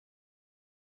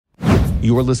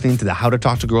You are listening to the How to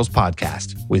Talk to Girls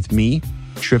podcast with me,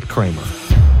 Trip Kramer.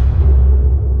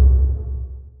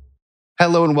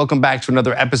 Hello and welcome back to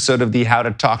another episode of the How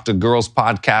to Talk to Girls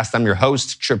podcast. I'm your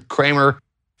host, Trip Kramer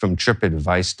from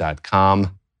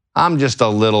tripadvice.com. I'm just a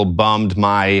little bummed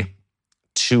my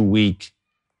 2-week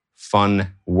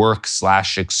fun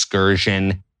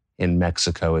work/excursion in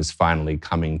Mexico is finally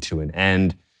coming to an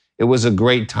end. It was a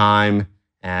great time,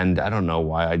 and I don't know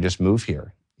why I just moved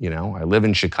here. You know, I live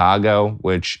in Chicago,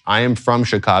 which I am from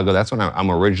Chicago. That's where I'm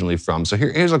originally from. So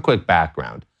here's a quick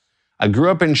background. I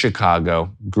grew up in Chicago,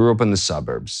 grew up in the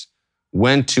suburbs,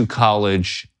 went to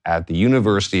college at the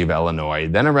University of Illinois.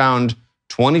 Then around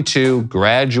 22,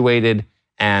 graduated,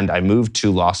 and I moved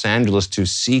to Los Angeles to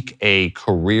seek a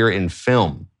career in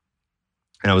film.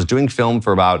 And I was doing film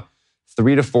for about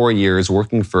 3 to 4 years,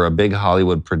 working for a big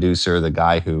Hollywood producer, the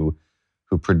guy who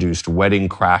produced Wedding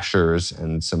Crashers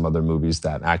and some other movies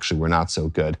that actually were not so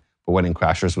good. But Wedding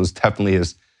Crashers was definitely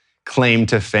his claim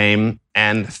to fame.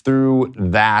 And through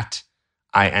that,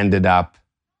 I ended up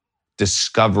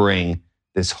discovering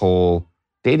this whole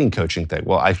dating coaching thing.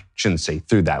 Well, I shouldn't say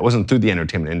through that. It wasn't through the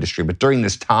entertainment industry, but during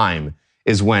this time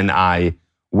is when I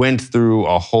went through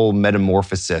a whole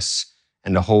metamorphosis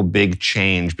and a whole big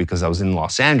change because I was in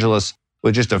Los Angeles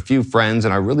with just a few friends,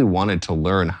 and I really wanted to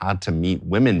learn how to meet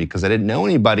women because I didn't know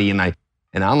anybody, and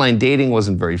online dating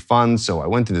wasn't very fun, so I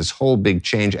went through this whole big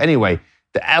change. Anyway,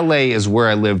 the LA is where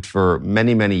I lived for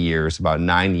many, many years, about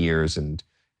 9 years, and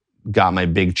got my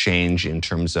big change in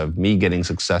terms of me getting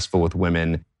successful with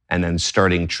women and then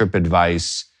starting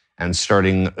TripAdvice and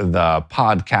starting the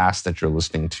podcast that you're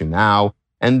listening to now.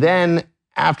 And then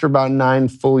after about 9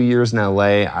 full years in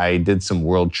LA, I did some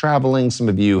world traveling. Some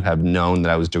of you have known that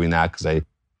I was doing that because I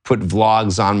put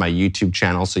vlogs on my YouTube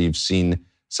channel. So you've seen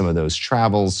some of those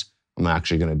travels. I'm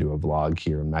actually going to do a vlog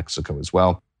here in Mexico as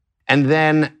well. And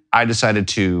then I decided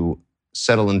to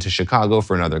settle into Chicago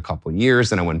for another couple of years.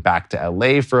 Then I went back to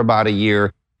LA for about a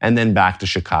year and then back to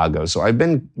Chicago. So I've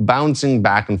been bouncing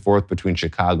back and forth between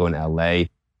Chicago and LA.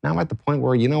 Now I'm at the point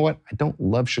where, you know what? I don't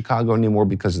love Chicago anymore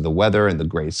because of the weather and the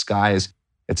gray skies.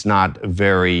 It's not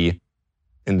very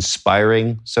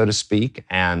inspiring, so to speak.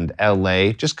 And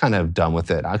LA, just kind of done with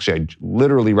it. Actually,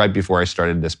 literally right before I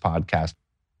started this podcast,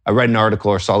 I read an article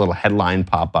or saw a little headline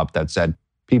pop up that said,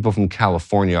 people from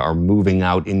California are moving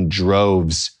out in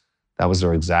droves. That was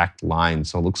their exact line.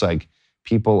 So it looks like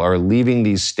people are leaving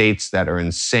these states that are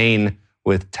insane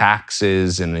with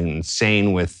taxes and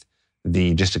insane with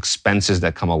the just expenses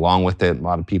that come along with it. A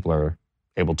lot of people are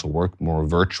able to work more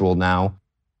virtual now.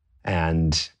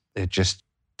 And it just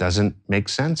doesn't make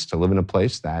sense to live in a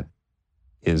place that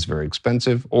is very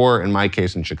expensive, or in my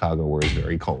case in Chicago, where it's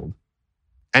very cold.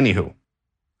 Anywho,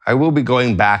 I will be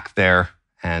going back there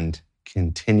and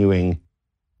continuing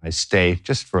my stay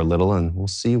just for a little, and we'll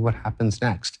see what happens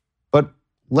next. But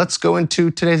let's go into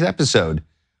today's episode.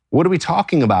 What are we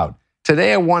talking about?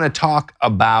 Today, I want to talk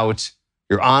about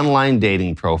your online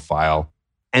dating profile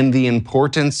and the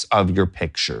importance of your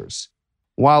pictures.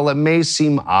 While it may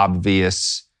seem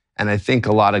obvious, and I think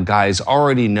a lot of guys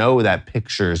already know that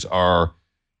pictures are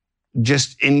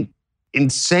just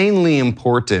insanely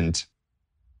important,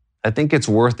 I think it's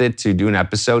worth it to do an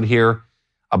episode here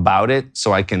about it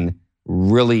so I can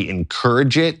really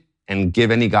encourage it and give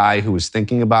any guy who is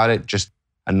thinking about it just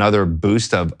another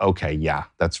boost of, okay, yeah,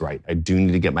 that's right. I do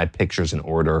need to get my pictures in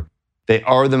order. They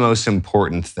are the most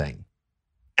important thing.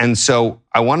 And so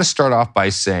I want to start off by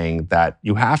saying that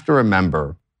you have to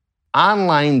remember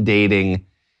online dating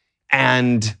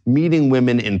and meeting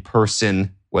women in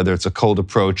person, whether it's a cold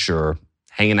approach or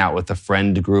hanging out with a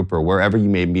friend group or wherever you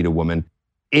may meet a woman,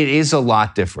 it is a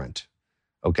lot different,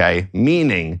 okay?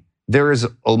 Meaning there is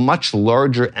a much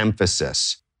larger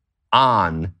emphasis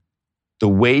on the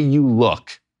way you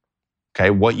look, okay,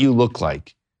 what you look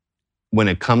like when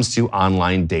it comes to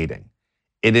online dating.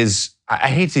 It is, I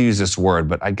hate to use this word,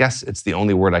 but I guess it's the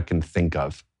only word I can think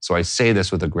of. So I say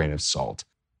this with a grain of salt.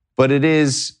 But it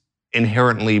is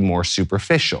inherently more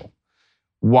superficial.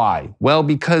 Why? Well,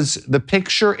 because the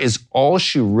picture is all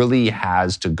she really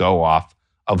has to go off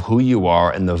of who you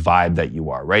are and the vibe that you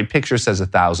are, right? Picture says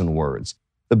 1,000 words.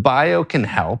 The bio can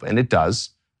help, and it does,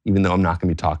 even though I'm not going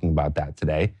to be talking about that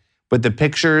today. But the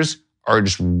pictures are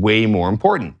just way more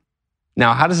important.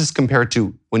 Now, how does this compare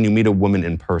to when you meet a woman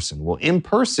in person? Well, in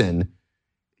person,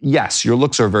 yes, your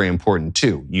looks are very important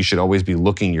too. You should always be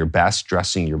looking your best,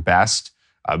 dressing your best,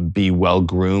 be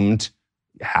well-groomed,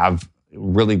 have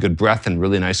really good breath and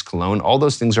really nice cologne. All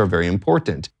those things are very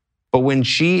important. But when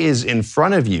she is in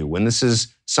front of you, when this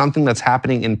is something that's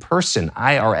happening in person,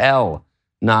 IRL,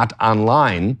 not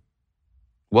online,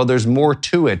 well, there's more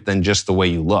to it than just the way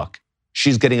you look.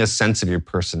 She's getting a sense of your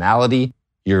personality,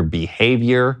 your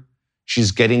behavior.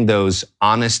 She's getting those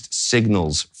honest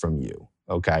signals from you,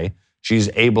 okay? She's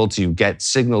able to get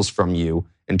signals from you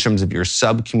in terms of your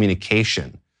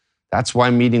sub-communication. That's why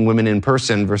meeting women in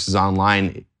person versus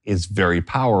online is very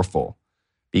powerful,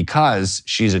 because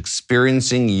she's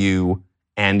experiencing you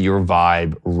and your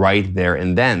vibe right there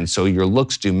and then. So your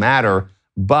looks do matter,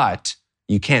 but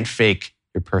you can't fake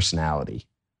your personality.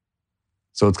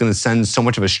 So it's going to send so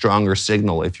much of a stronger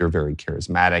signal if you're very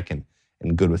charismatic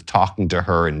and good with talking to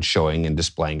her and showing and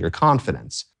displaying your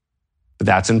confidence. But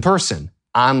that's in person.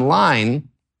 Online,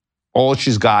 all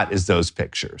she's got is those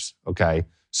pictures, okay?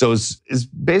 So it's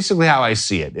basically how I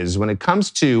see it, is when it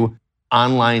comes to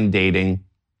online dating,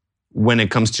 when it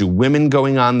comes to women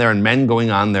going on there and men going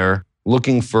on there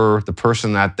looking for the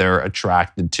person that they're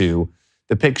attracted to,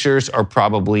 the pictures are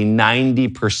probably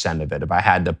 90% of it, if I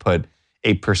had to put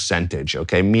a percentage,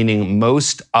 okay? Meaning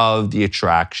most of the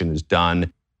attraction is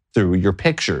done through your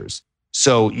pictures.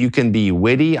 So you can be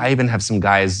witty. I even have some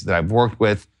guys that I've worked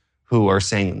with who are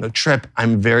saying, no, Trip,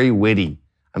 I'm very witty.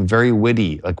 I'm very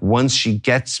witty. Like once she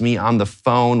gets me on the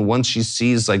phone, once she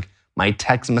sees like my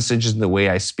text messages and the way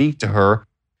I speak to her,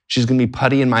 she's gonna be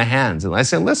putty in my hands. And I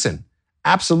say, listen,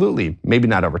 absolutely, maybe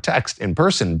not over text, in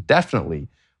person, definitely.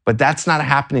 But that's not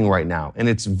happening right now. And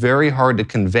it's very hard to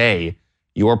convey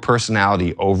your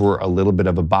personality over a little bit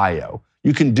of a bio.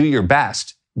 You can do your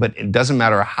best, but it doesn't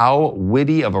matter how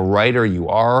witty of a writer you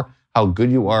are, how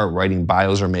good you are at writing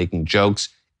bios or making jokes,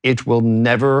 it will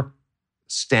never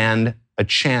stand a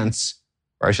chance,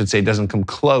 or I should say, it doesn't come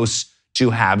close to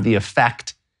have the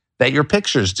effect that your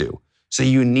pictures do. So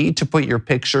you need to put your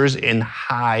pictures in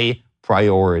high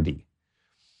priority.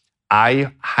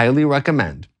 I highly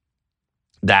recommend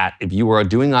that if you are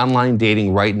doing online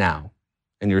dating right now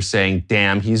and you're saying,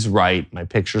 damn, he's right, my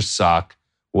pictures suck,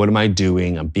 what am I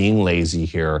doing? I'm being lazy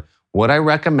here. What I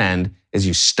recommend is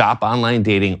you stop online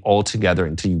dating altogether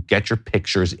until you get your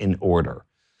pictures in order.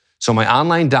 So my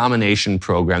online domination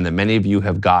program that many of you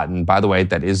have gotten, by the way,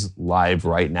 that is live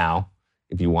right now,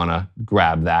 if you want to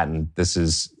grab that, and this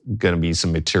is going to be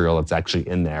some material that's actually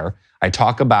in there. I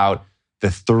talk about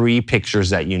the 3 pictures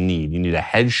that you need. You need a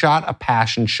headshot, a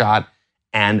passion shot,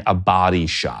 and a body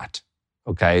shot,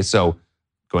 okay? So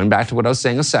going back to what I was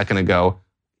saying a second ago,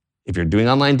 if you're doing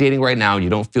online dating right now, you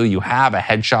don't feel you have a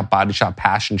headshot, body shot,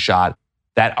 passion shot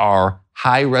that are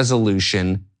high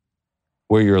resolution,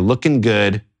 where you're looking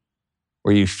good,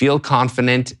 where you feel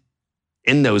confident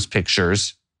in those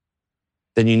pictures,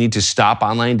 then you need to stop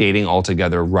online dating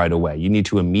altogether right away. You need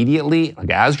to immediately, like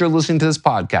as you're listening to this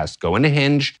podcast, go into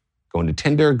Hinge, go into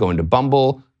Tinder, go into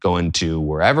Bumble, go into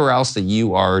wherever else that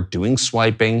you are doing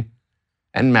swiping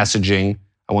and messaging.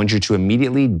 I want you to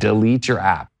immediately delete your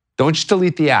app. Don't just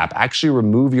delete the app, actually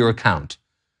remove your account.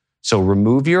 So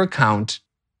remove your account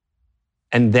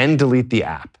and then delete the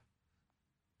app.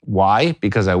 Why?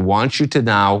 Because I want you to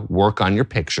now work on your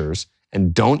pictures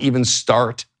and don't even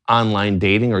start online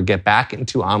dating or get back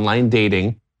into online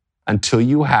dating until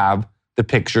you have the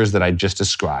pictures that I just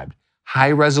described.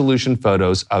 High resolution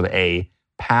photos of a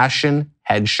passion,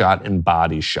 headshot, and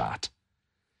body shot.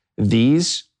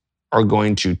 These are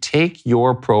going to take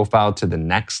your profile to the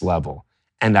next level.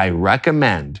 And I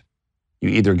recommend you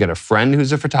either get a friend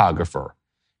who's a photographer,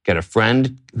 get a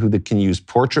friend who can use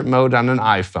portrait mode on an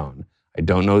iPhone. I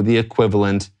don't know the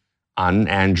equivalent on an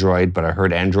Android, but I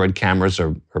heard Android cameras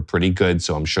are pretty good,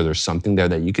 so I'm sure there's something there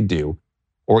that you could do.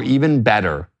 Or even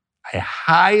better, I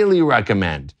highly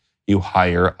recommend you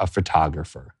hire a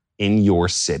photographer in your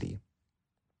city.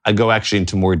 I go actually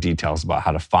into more details about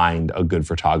how to find a good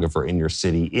photographer in your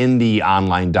city in the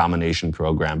online domination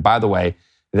program. By the way,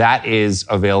 that is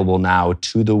available now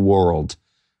to the world.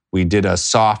 We did a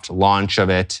soft launch of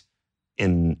it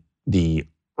in the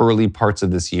early parts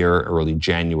of this year, early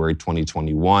January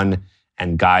 2021,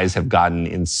 and guys have gotten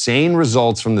insane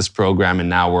results from this program, and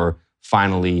now we're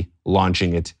finally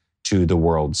launching it to the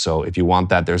world. So if you want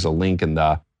that, there's a link in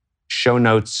the show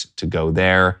notes to go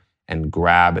there and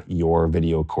grab your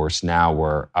video course now,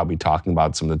 where I'll be talking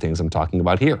about some of the things I'm talking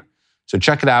about here. So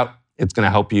check it out. It's going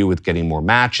to help you with getting more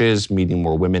matches, meeting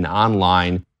more women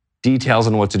online, details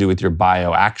on what to do with your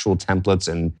bio, actual templates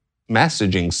and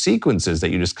messaging sequences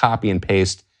that you just copy and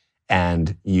paste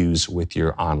and use with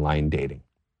your online dating.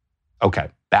 Okay,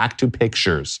 back to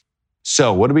pictures.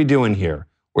 So what are we doing here?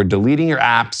 We're deleting your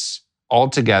apps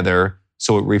altogether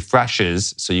so it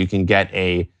refreshes, so you can get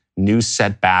a new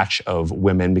set batch of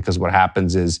women, because what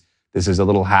happens is, this is a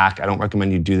little hack. I don't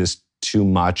recommend you do this too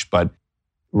much, but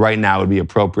right now it would be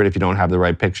appropriate if you don't have the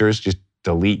right pictures, just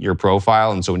delete your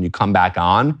profile. And so when you come back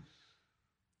on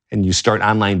and you start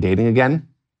online dating again,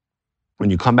 when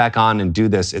you come back on and do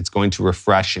this, it's going to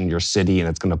refresh in your city and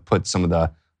it's going to put some of the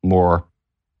more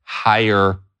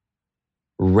higher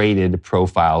rated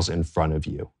profiles in front of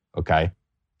you, okay?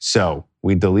 So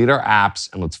we delete our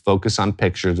apps and let's focus on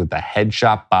pictures with the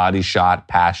headshot, body shot,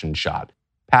 passion shot.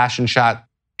 Passion shot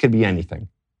could be anything.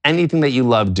 Anything that you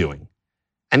love doing.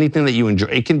 Anything that you enjoy.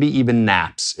 It can be even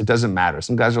naps. It doesn't matter.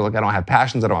 Some guys are like, I don't have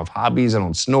passions. I don't have hobbies. I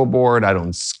don't snowboard. I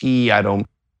don't ski. I don't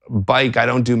bike. I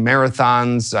don't do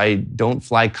marathons. I don't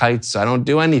fly kites. I don't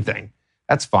do anything.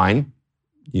 That's fine.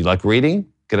 You like reading?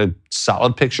 Get a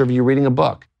solid picture of you reading a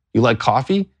book. You like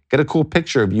coffee? Get a cool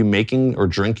picture of you making or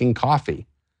drinking coffee.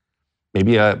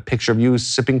 Maybe a picture of you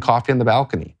sipping coffee on the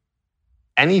balcony.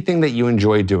 Anything that you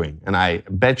enjoy doing. And I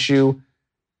bet you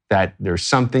that there's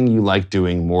something you like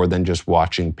doing more than just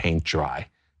watching paint dry.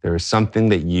 There is something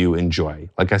that you enjoy.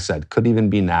 Like I said, could even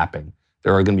be napping.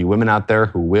 There are going to be women out there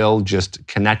who will just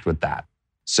connect with that.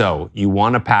 So you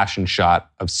want a passion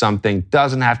shot of something,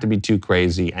 doesn't have to be too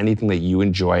crazy, anything that you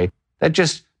enjoy that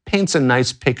just paints a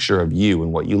nice picture of you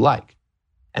and what you like.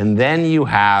 And then you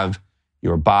have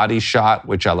your body shot,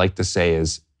 which I like to say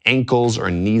is ankles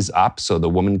or knees up so the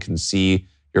woman can see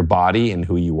your body and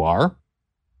who you are.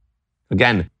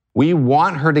 Again, we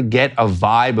want her to get a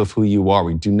vibe of who you are.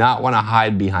 We do not want to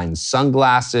hide behind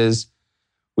sunglasses.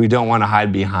 We don't want to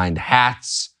hide behind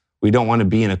hats. We don't want to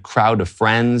be in a crowd of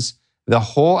friends. The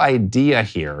whole idea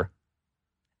here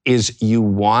is you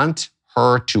want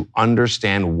her to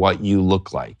understand what you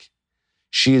look like.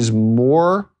 She is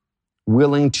more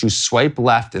willing to swipe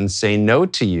left and say no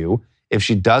to you if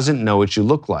she doesn't know what you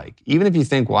look like. Even if you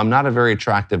think, well, I'm not a very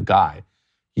attractive guy.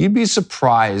 You'd be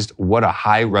surprised what a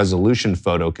high resolution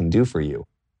photo can do for you.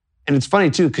 And it's funny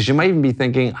too, because you might even be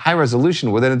thinking high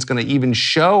resolution, well, then it's going to even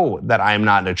show that I'm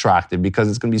not attractive because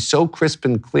it's going to be so crisp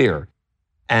and clear.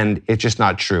 And it's just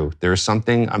not true. There's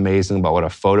something amazing about what a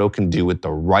photo can do with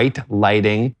the right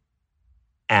lighting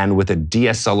and with a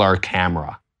DSLR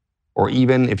camera. Or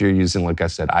even if you're using, like I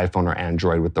said, iPhone or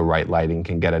Android with the right lighting,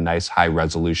 can get a nice high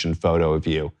resolution photo of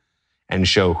you and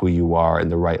show who you are in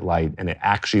the right light. And it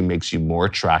actually makes you more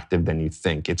attractive than you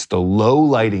think. It's the low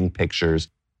lighting pictures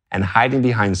and hiding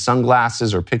behind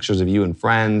sunglasses or pictures of you and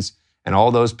friends and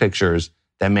all those pictures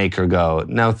that make her go,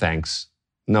 no thanks,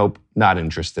 nope, not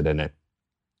interested in it.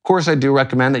 Of course, I do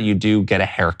recommend that you do get a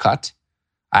haircut.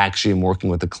 I actually am working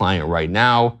with a client right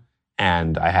now,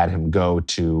 and I had him go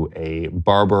to a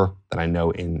barber that I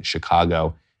know in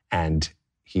Chicago, and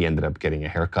he ended up getting a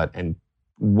haircut. And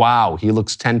wow, he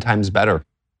looks 10 times better.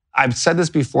 I've said this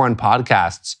before on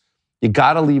podcasts. You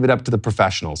got to leave it up to the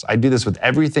professionals. I do this with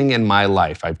everything in my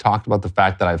life. I've talked about the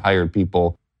fact that I've hired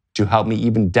people to help me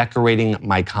even decorating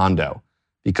my condo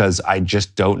because I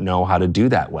just don't know how to do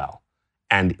that well.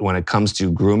 And when it comes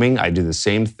to grooming, I do the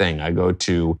same thing. I go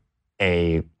to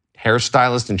a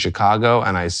hairstylist in Chicago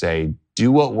and I say,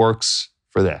 do what works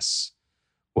for this.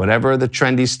 Whatever the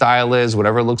trendy style is,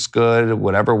 whatever looks good,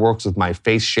 whatever works with my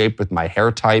face shape, with my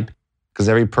hair type, because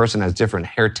every person has different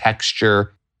hair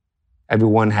texture.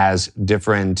 Everyone has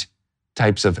different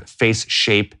types of face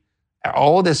shape.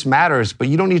 All this matters, but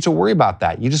you don't need to worry about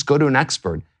that. You just go to an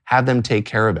expert, have them take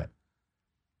care of it.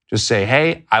 Just say,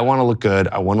 hey, I want to look good.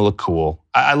 I want to look cool.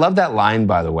 I love that line,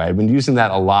 by the way. I've been using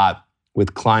that a lot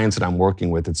with clients that I'm working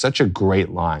with. It's such a great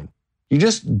line. You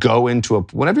just go into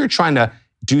whenever you're trying to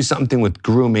do something with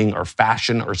grooming or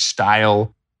fashion or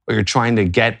style, or you're trying to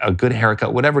get a good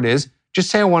haircut, whatever it is, just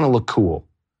say, I want to look cool.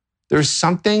 There's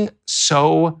something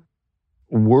so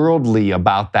worldly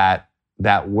about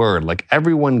that word. Like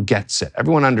everyone gets it.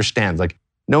 Everyone understands. Like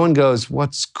no one goes,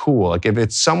 what's cool? Like if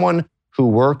it's someone who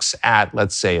works at,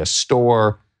 let's say, a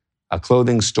store, a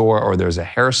clothing store, or there's a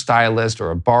hairstylist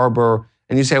or a barber,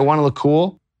 and you say, I want to look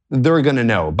cool, they're going to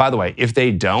know. By the way, if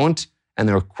they don't and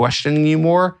they're questioning you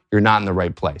more, you're not in the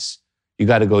right place. You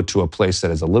got to go to a place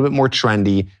that is a little bit more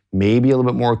trendy, maybe a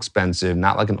little bit more expensive,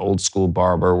 not like an old school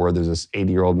barber where there's this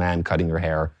 80-year-old man cutting your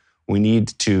hair. We need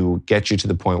to get you to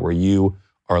the point where you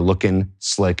are looking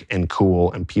slick and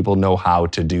cool, and people know how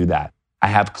to do that. I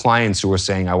have clients who are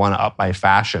saying, I want to up my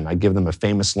fashion. I give them a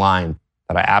famous line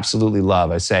that I absolutely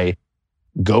love. I say,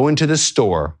 go into the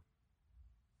store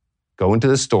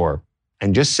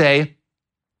and just say,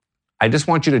 I just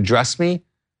want you to dress me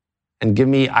and give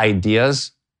me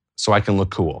ideas so I can look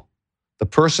cool. The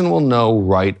person will know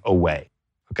right away,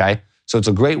 okay? So it's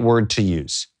a great word to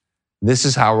use. This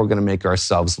is how we're going to make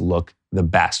ourselves look the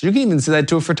best. You can even say that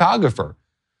to a photographer.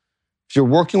 If you're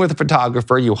working with a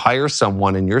photographer, you hire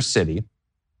someone in your city,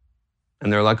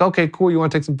 and they're like, okay, cool, you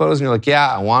want to take some photos? And you're like, yeah,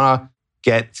 I want to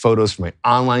get photos for my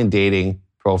online dating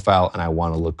profile, and I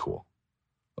want to look cool,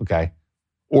 okay?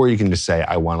 Or you can just say,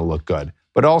 I want to look good.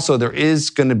 But also there is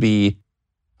going to be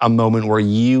a moment where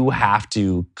you have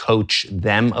to coach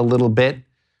them a little bit.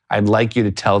 I'd like you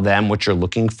to tell them what you're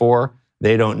looking for.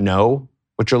 They don't know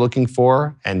what you're looking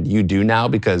for, and you do now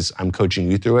because I'm coaching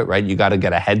you through it, right? You got to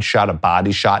get a headshot, a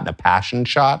body shot, and a passion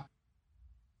shot.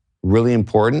 Really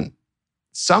important.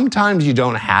 Sometimes you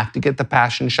don't have to get the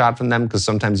passion shot from them because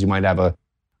sometimes you might have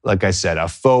like I said, a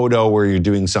photo where you're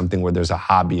doing something where there's a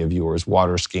hobby of yours,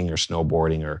 water skiing or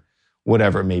snowboarding or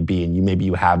whatever it may be, and maybe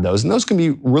you have those. And those can be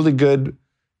really good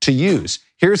to use.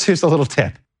 Here's a little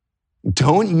tip.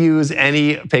 Don't use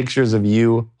any pictures of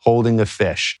you holding a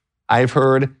fish. I've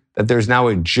heard that there's now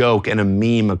a joke and a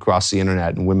meme across the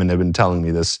internet, and women have been telling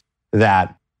me this,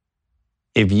 that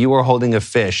if you are holding a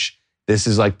fish, this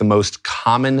is like the most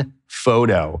common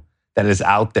photo that is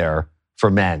out there for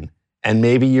men. And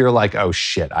maybe you're like, oh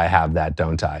shit, I have that,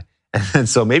 don't I? And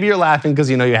so maybe you're laughing because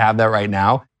you know you have that right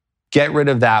now. Get rid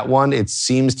of that one. It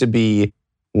seems to be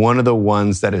one of the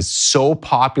ones that is so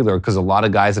popular because a lot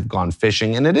of guys have gone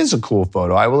fishing, and it is a cool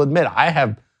photo. I will admit, I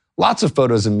have lots of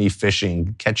photos of me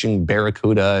fishing, catching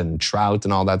barracuda and trout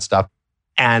and all that stuff.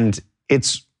 And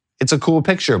it's a cool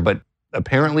picture, but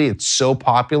apparently it's so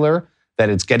popular that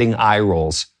it's getting eye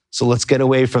rolls. So let's get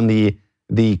away from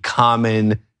the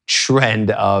common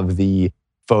trend of the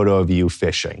photo of you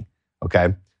fishing,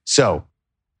 okay? So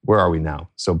where are we now?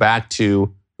 So back to,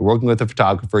 you're working with a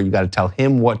photographer, you got to tell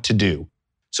him what to do.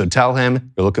 So tell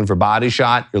him you're looking for body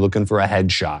shot, you're looking for a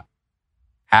headshot.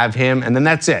 Have him, and then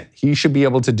that's it. He should be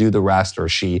able to do the rest, or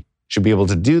she should be able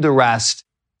to do the rest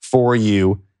for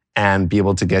you and be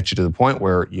able to get you to the point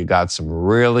where you got some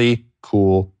really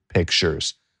cool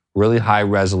pictures, really high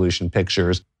resolution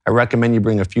pictures. I recommend you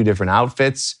bring a few different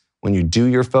outfits when you do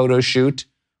your photo shoot,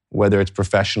 whether it's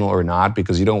professional or not,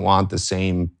 because you don't want the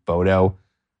same photo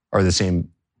or the same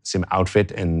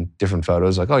outfit in different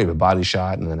photos. Like, oh, you have a body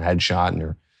shot and then a headshot and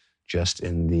you're just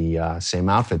in the same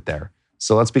outfit there.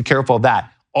 So let's be careful of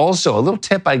that. Also, a little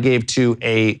tip I gave to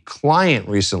a client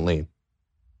recently,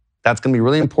 that's going to be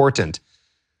really important.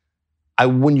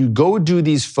 When you go do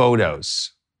these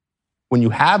photos, when you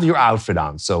have your outfit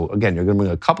on, so again, you're going to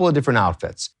bring a couple of different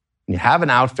outfits. When you have an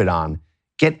outfit on,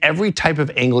 get every type of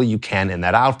angle you can in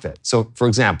that outfit. So for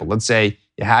example, let's say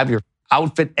you have your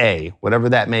outfit A, whatever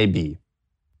that may be.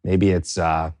 Maybe it's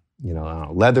a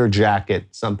leather jacket,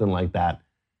 something like that.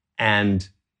 And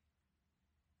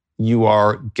you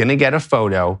are going to get a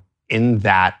photo in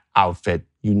that outfit.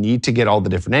 You need to get all the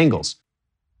different angles.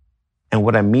 And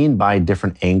what I mean by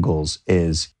different angles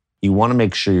is you want to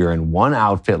make sure you're in one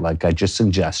outfit like I just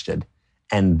suggested,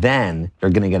 and then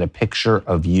you're going to get a picture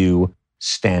of you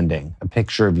standing, a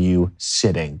picture of you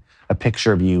sitting, a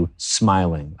picture of you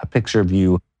smiling, a picture of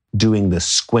you doing the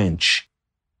squinch.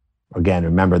 Again,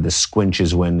 remember the squinch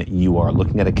is when you are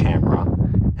looking at a camera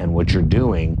and what you're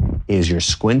doing is you're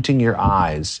squinting your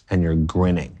eyes and you're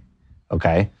grinning,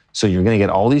 okay? So you're gonna get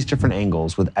all these different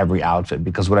angles with every outfit,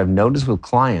 because what I've noticed with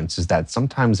clients is that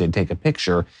sometimes they take a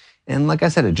picture and like I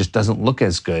said, it just doesn't look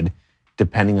as good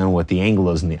depending on what the angle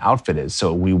is and the outfit is.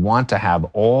 So we want to have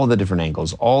all the different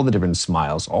angles, all the different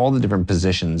smiles, all the different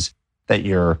positions that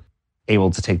you're able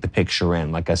to take the picture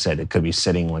in. Like I said, it could be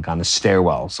sitting like on a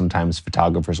stairwell. Sometimes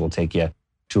photographers will take you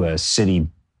to a city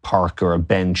park or a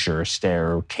bench or a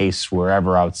staircase,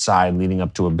 wherever outside leading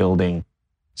up to a building.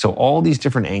 So all these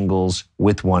different angles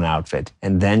with one outfit.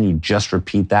 And then you just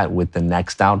repeat that with the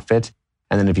next outfit.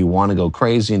 And then if you want to go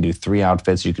crazy and do 3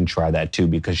 outfits, you can try that too,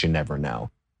 because you never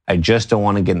know. I just don't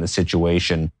want to get in the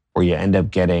situation where you end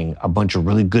up getting a bunch of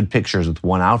really good pictures with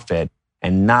one outfit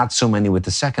and not so many with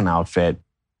the second outfit.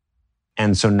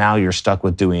 And so now you're stuck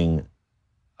with doing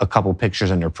a couple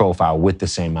pictures on your profile with the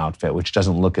same outfit, which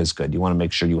doesn't look as good. You want to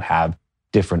make sure you have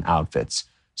different outfits.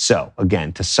 So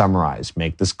again, to summarize,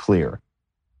 make this clear, a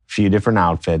few different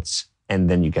outfits, and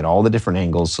then you get all the different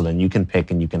angles. So then you can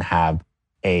pick and you can have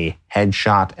a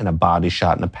headshot and a body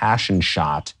shot and a passion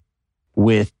shot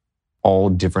with all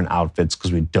different outfits,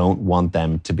 because we don't want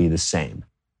them to be the same.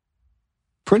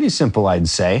 Pretty simple, I'd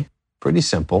say. Pretty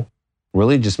simple.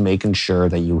 Really just making sure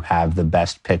that you have the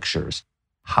best pictures.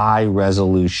 High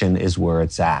resolution is where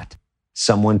it's at.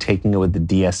 Someone taking it with the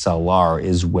DSLR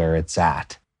is where it's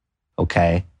at.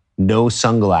 Okay? No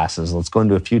sunglasses. Let's go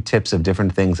into a few tips of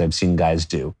different things I've seen guys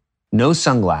do. No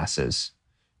sunglasses.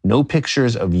 No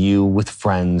pictures of you with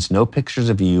friends. No pictures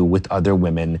of you with other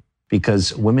women,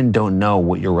 because women don't know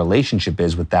what your relationship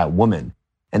is with that woman.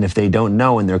 And if they don't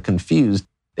know and they're confused,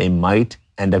 they might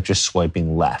end up just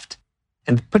swiping left.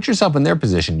 And put yourself in their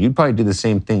position. You'd probably do the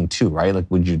same thing too, right? Like,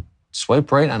 would you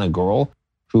swipe right on a girl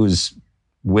who's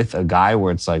with a guy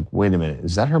where it's like, wait a minute,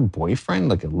 is that her boyfriend?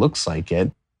 Like, it looks like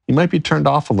it. you might be turned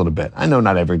off a little bit. I know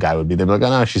not every guy would be. They'd be like, oh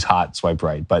no, she's hot, swipe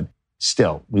right. But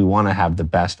still, we want to have the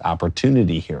best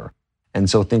opportunity here. And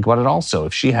so think about it also.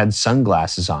 If she had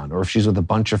sunglasses on, or if she's with a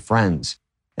bunch of friends,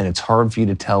 and it's hard for you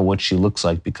to tell what she looks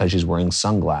like because she's wearing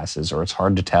sunglasses, or it's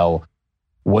hard to tell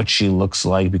what she looks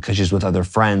like because she's with other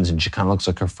friends and she kind of looks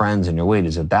like her friends, and you're, wait,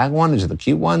 is it that one? Is it the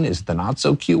cute one? Is it the not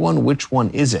so cute one? Which one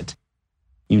is it?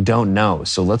 You don't know.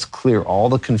 So let's clear all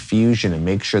the confusion and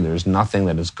make sure there's nothing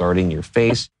that is guarding your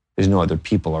face. There's no other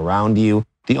people around you.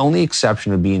 The only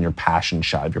exception would be in your passion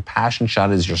shot. If your passion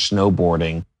shot is you're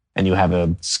snowboarding and you have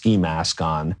a ski mask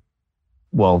on,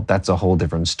 well, that's a whole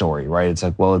different story, right? It's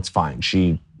like, well, it's fine.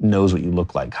 She knows what you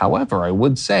look like. However, I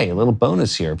would say a little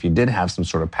bonus here, if you did have some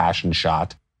sort of passion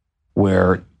shot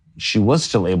where she was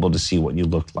still able to see what you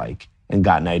looked like and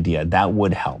got an idea, that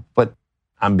would help. But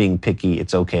I'm being picky.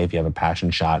 It's okay if you have a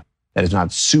passion shot that is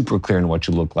not super clear in what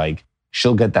you look like.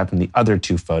 She'll get that from the other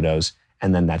two photos.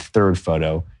 And then that third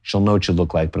photo, she'll know what you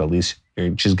look like, but at least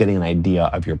she's getting an idea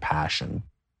of your passion.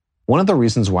 One of the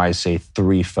reasons why I say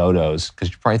 3 photos, because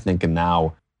you're probably thinking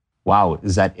now, wow,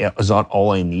 is that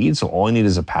all I need? So all I need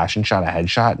is a passion shot, a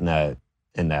headshot,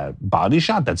 and a body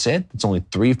shot? That's it? It's only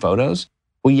 3 photos?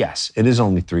 Well, yes, it is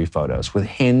only 3 photos. With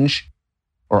Hinge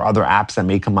or other apps that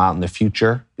may come out in the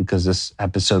future, because this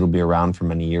episode will be around for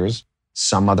many years,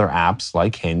 some other apps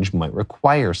like Hinge might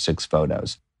require 6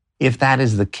 photos. If that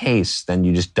is the case, then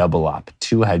you just double up.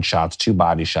 2 headshots, 2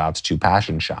 body shots, 2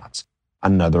 passion shots.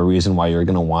 Another reason why you're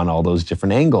going to want all those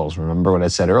different angles. Remember what I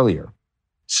said earlier.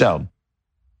 So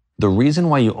the reason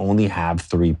why you only have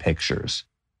 3 pictures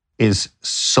is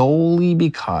solely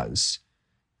because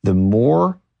the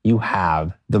more you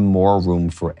have, the more room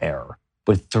for error.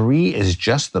 But 3 is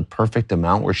just the perfect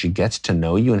amount where she gets to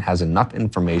know you and has enough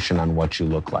information on what you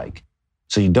look like.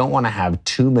 So you don't want to have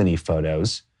too many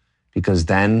photos, because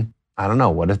then, I don't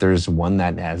know, what if there's one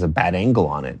that has a bad angle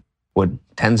on it? What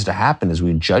tends to happen is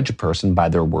we judge a person by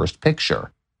their worst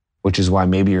picture, which is why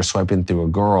maybe you're swiping through a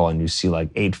girl and you see like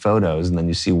 8 photos and then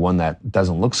you see one that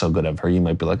doesn't look so good of her. You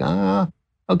might be like,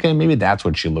 okay, maybe that's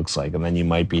what she looks like. And then you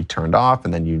might be turned off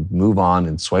and then you move on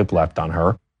and swipe left on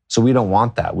her. So we don't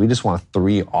want that. We just want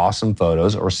 3 awesome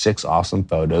photos or 6 awesome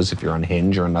photos if you're on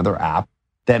Hinge or another app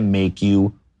that make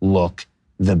you look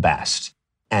the best.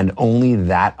 And only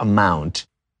that amount,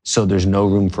 so there's no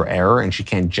room for error and she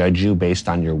can't judge you based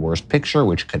on your worst picture,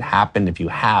 which could happen if you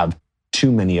have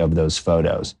too many of those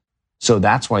photos. So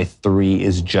that's why 3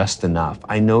 is just enough.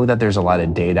 I know that there's a lot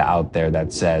of data out there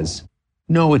that says,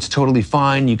 no, it's totally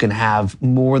fine. You can have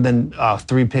more than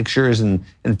 3 pictures. And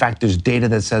in fact, there's data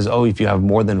that says, oh, if you have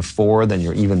more than 4, then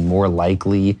you're even more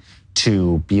likely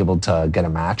to be able to get a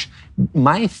match.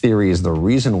 My theory is the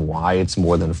reason why it's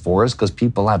more than 4 is because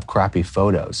people have crappy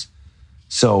photos.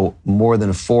 So more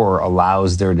than 4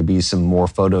 allows there to be some more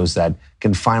photos that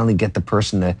can finally get the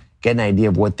person to get an idea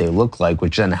of what they look like,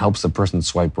 which then helps the person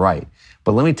swipe right.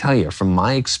 But let me tell you, from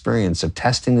my experience of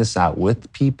testing this out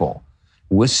with people,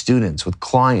 with students, with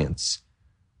clients,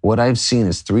 what I've seen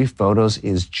is 3 photos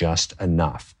is just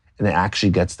enough. And it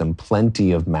actually gets them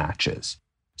plenty of matches.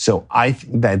 So I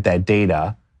think that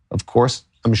data, of course,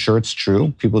 I'm sure it's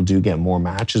true. People do get more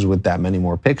matches with that many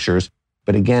more pictures.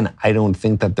 But again, I don't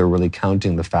think that they're really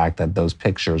counting the fact that those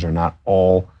pictures are not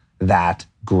all that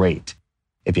great.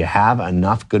 If you have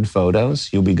enough good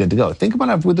photos, you'll be good to go. Think about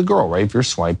it with a girl, right? If you're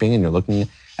swiping and you're looking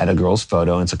at a girl's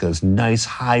photo and it's like this nice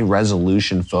high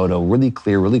resolution photo, really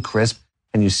clear, really crisp,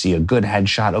 and you see a good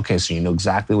headshot. Okay, so you know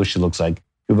exactly what she looks like.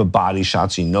 You have a body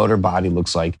shot, so you know what her body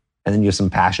looks like. And then you have some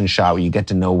passion shot where you get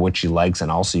to know what she likes and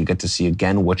also you get to see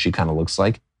again what she kind of looks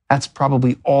like. That's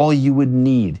probably all you would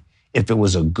need if it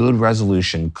was a good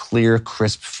resolution, clear,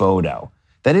 crisp photo.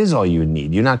 That is all you would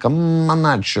need. You're not going, I'm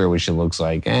not sure what she looks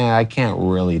like. I can't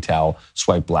really tell.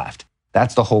 Swipe left.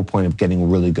 That's the whole point of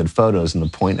getting really good photos. And the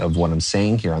point of what I'm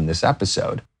saying here on this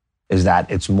episode is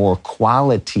that it's more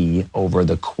quality over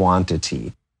the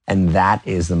quantity. And that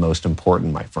is the most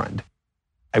important, my friend.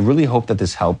 I really hope that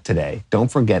this helped today. Don't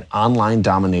forget Online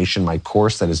Domination, my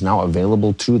course that is now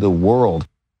available to the world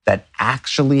that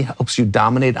actually helps you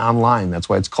dominate online. That's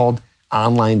why it's called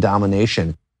Online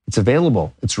Domination. It's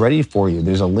available. It's ready for you.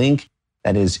 There's a link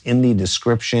that is in the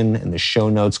description and the show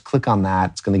notes. Click on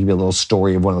that. It's going to give you a little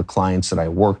story of one of the clients that I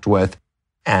worked with.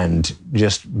 And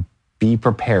just be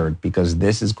prepared because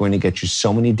this is going to get you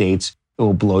so many dates, it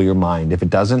will blow your mind. If it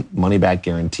doesn't, money back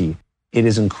guarantee. It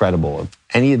is incredible. If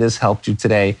any of this helped you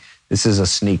today, this is a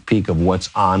sneak peek of what's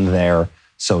on there.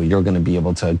 So you're going to be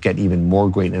able to get even more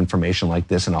great information like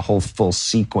this in a whole full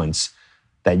sequence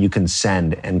that you can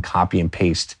send and copy and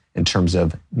paste in terms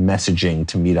of messaging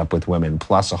to meet up with women,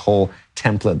 plus a whole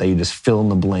template that you just fill in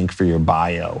the blank for your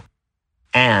bio.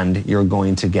 And you're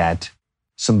going to get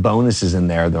some bonuses in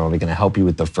there that are going to help you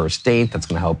with the first date, that's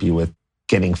going to help you with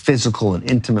getting physical and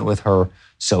intimate with her.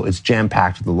 So it's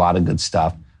jam-packed with a lot of good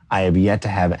stuff. I have yet to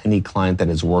have any client that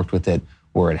has worked with it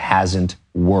where it hasn't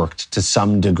worked to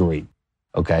some degree.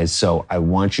 Okay, so I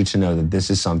want you to know that this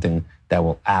is something that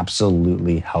will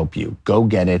absolutely help you. Go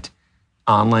get it.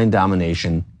 Online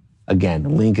Domination.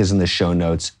 Again, link is in the show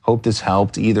notes. Hope this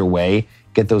helped. Either way,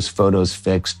 get those photos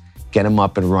fixed, get them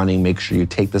up and running. Make sure you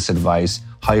take this advice.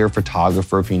 Hire a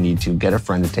photographer if you need to. Get a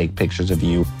friend to take pictures of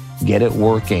you. Get it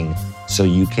working so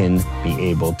you can be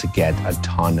able to get a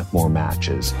ton more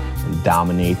matches and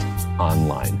dominate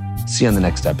online. See you on the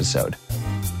next episode.